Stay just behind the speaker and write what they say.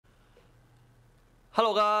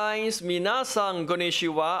Hello guys, minasan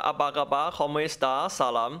konnichiwa, apa kabar, como esta,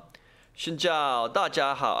 salam. Xin chào, 大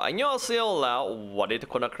家好, 안녕하세요, what is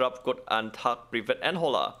Konakrab, good and talk, privet and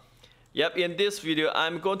hola. Yep, in this video,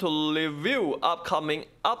 I'm going to review upcoming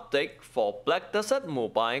update for Black Desert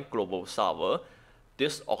Mobile Global Server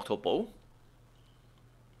this October.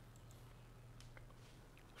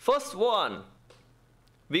 First one,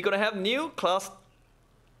 we're gonna have new class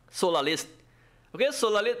Solaris. Okay,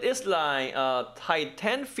 Solaris is like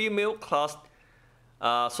Titan female class.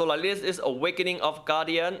 Solaris is Awakening of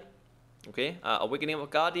Guardian. Okay, Awakening of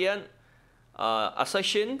Guardian,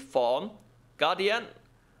 Assassin form, Guardian,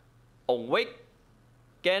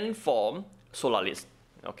 Awaken form, Solaris.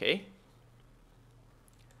 Okay.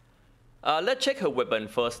 Let's check her weapon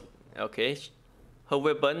first. Okay, her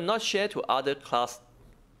weapon not shared to other class.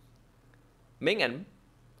 Main and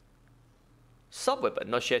sub weapon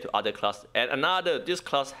not shared to other class, and another this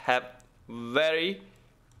class have very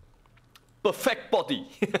perfect body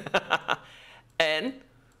and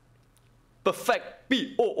perfect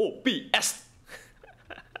BOOBS.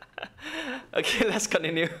 Okay, let's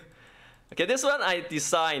continue. Okay, this one I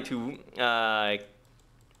designed to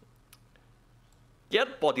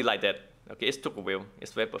get body like that. Okay, it took a while.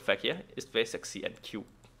 It's very perfect here. It's very sexy and cute.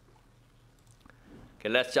 Okay,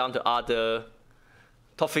 let's jump to other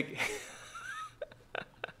topic.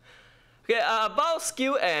 Okay, about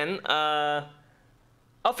skill and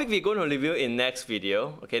outfit we're going to review in next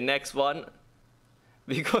video. Okay, next one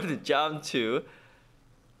we're going to jump to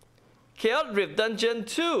Chao Rift Dungeon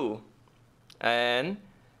 2 and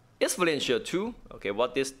East Valencia 2. Okay,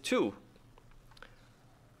 what is 2?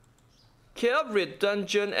 Chao Rift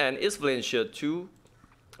Dungeon and East Valencia 2.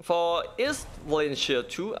 For East Valencia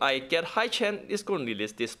 2, I get high chance it's going to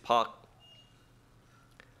release this part.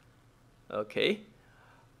 Okay.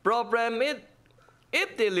 Problem is,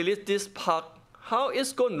 if they release this part, how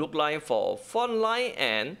it's going to look like for front line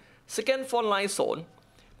and second front line zone,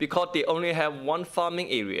 because they only have one farming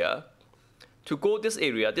area. To go this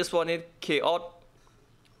area, this one is Chao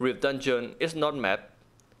Rift Dungeon, it's not map.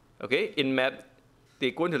 Okay, in map, they're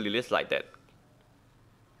going to release like that.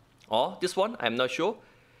 Or this one, I'm not sure.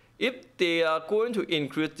 If they are going to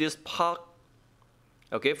increase this part,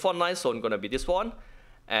 okay, front line zone gonna be this one,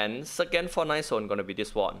 and second front line zone gonna be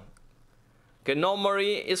this one. Okay,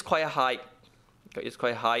 normally it's quite high. Okay, it's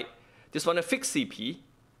quite high. This one a fixed CP.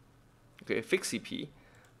 Okay, fixed CP,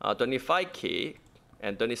 25k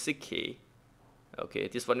and 26k. Okay,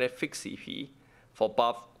 this one a fixed CP. For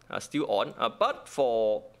buff still on, but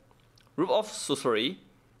for Roof of Sorcery,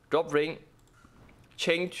 drop ring,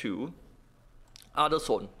 change to other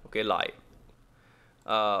zone. Okay, like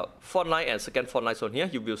front line and second front line zone here,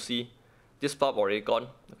 you will see this buff already gone.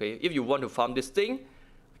 Okay, if you want to farm this thing,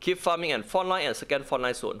 keep farming and front line and second front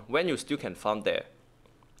line zone when you still can farm there.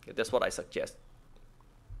 Okay, that's what I suggest.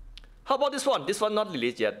 How about this one? This one not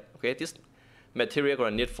released yet. Okay, this material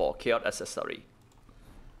gonna need for chaos accessory.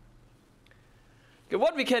 Okay,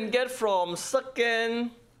 what we can get from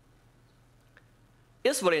second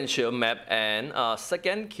East Valencia map and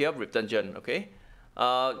second Chao Rift Dungeon. Okay,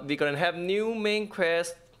 we're gonna have new main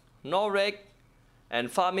quest, Norrek, and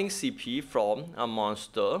farming CP from a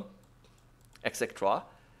monster, etc.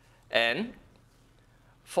 And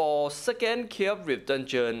for second Chao Rift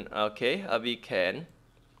Dungeon, okay, we can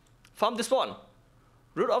farm this one,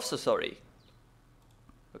 Root of Sorcery.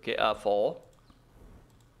 Okay, for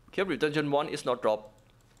Chao Rift Dungeon 1 is not dropped.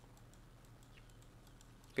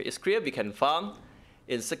 Okay, it's clear we can farm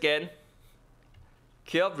in second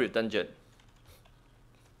Chao Rift Dungeon.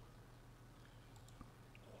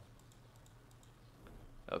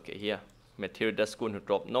 Okay, here, material that's going to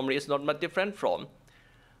drop. Normally it's not much different from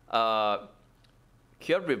Chao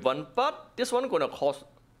Rift 1, but this one gonna cost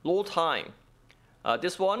low time.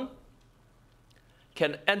 This one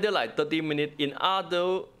can end like 30 minutes. In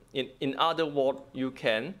other words, you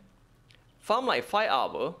can farm like 5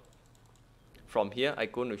 hours. From here, I'm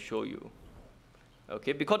going to show you.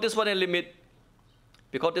 Okay, because this one is limit.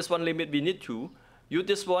 Because this one limit, we need to use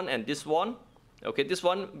this one and this one. Okay, this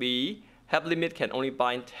one we have limit can only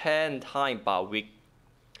bind 10 times per week.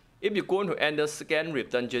 If you're going to enter second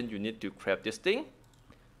Rift Dungeon, you need to grab this thing.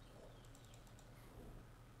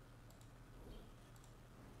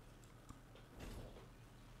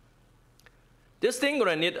 This thing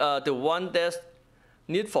gonna need the one that's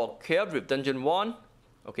need for Chao Rift Dungeon 1.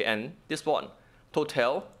 Okay, and this one.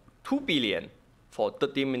 Total 2 billion for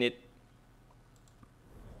 30 minutes.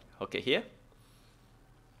 Okay, here.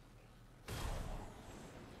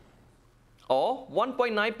 Or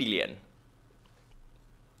 1.9 billion.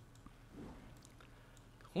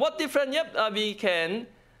 What different? Yep, we can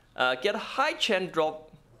get high chance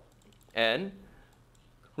drop and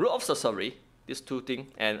root of sorcery, these two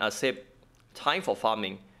things, and save time for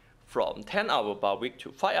farming from 10 hours per week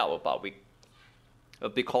to 5 hours per week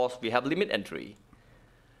because we have limit entry.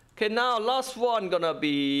 Okay, now last one gonna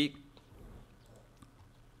be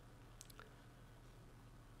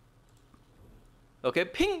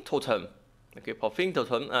pink totem. Okay, for pink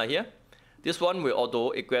totem here, this one will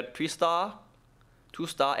auto equate 3 star, 2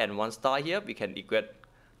 star, and 1 star. Here we can equate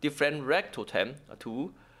different red totem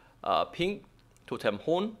to pink totem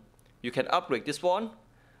horn. You can upgrade this one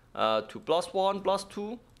to +1,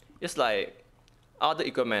 +2. It's like other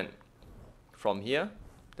equipment from here.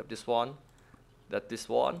 That this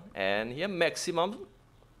one, and here maximum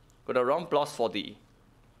got around +40.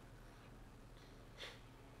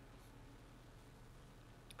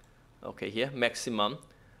 Okay, here maximum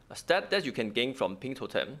stat that you can gain from pink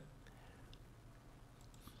totem.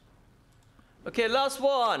 Okay, last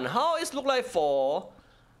one. How it look like for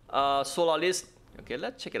Solaris? Okay,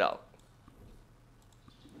 let's check it out.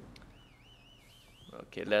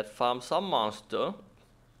 Okay, let's farm some monster.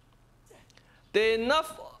 They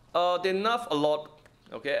nerf a lot.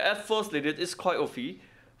 Okay, at first it is quite OP.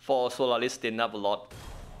 For Solaris, they nerf a lot.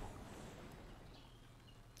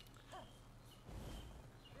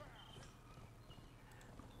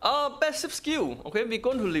 Passive skill. Okay, we're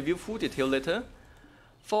going to review full detail later.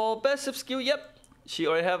 For passive skill, yep, she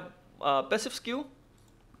already have passive skill.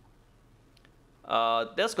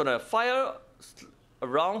 That's gonna fire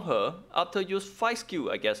around her after use 5 skill,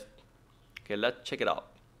 I guess. Okay, let's check it out.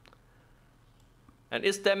 And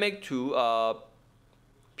its damage to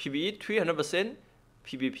PvE 300%,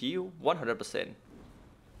 PvP 100%.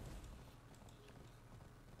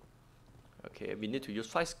 Okay, we need to use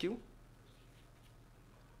 5 skill.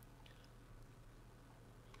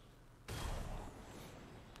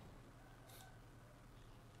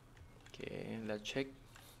 Okay, let's check.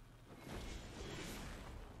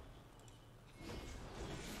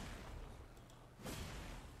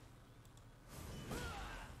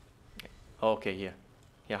 Okay, here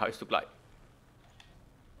how it look like.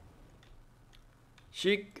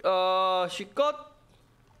 She got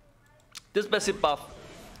this passive buff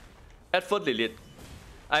at first Lilith.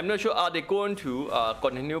 I'm not sure are they going to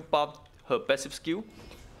continue buff her passive skill.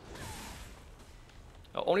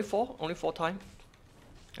 Only four times.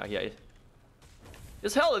 Here it is.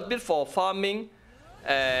 It's helped a bit for farming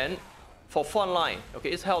and for front line. Okay,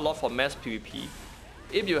 it's helped a lot for mass PvP.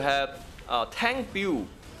 If you have tank build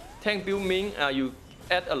means you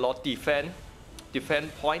add a lot defense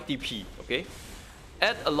point DP. Okay,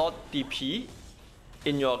 add a lot DP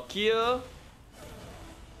in your gear,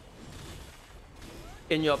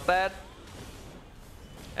 in your bed,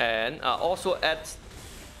 and also add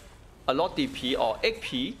a lot DP or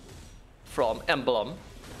XP from emblem.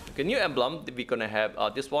 Okay, new emblem we're gonna have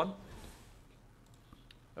this one.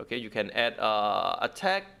 Okay, you can add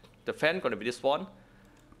attack, defense gonna be this one.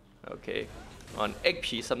 Okay, on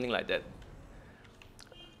XP, something like that.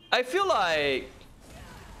 I feel like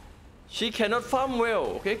she cannot farm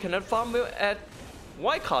well. Okay, cannot farm well at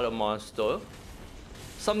white color monster.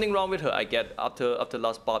 Something wrong with her, I get after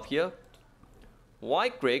last buff here.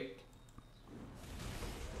 White Greg.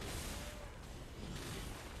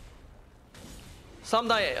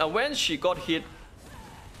 Sometimes when she got hit,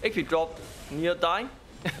 XP dropped near dying.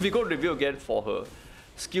 We go review again for her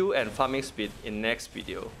skill and farming speed in next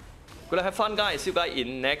video. Gonna have fun, guys. See you guys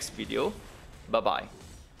in next video. Bye bye.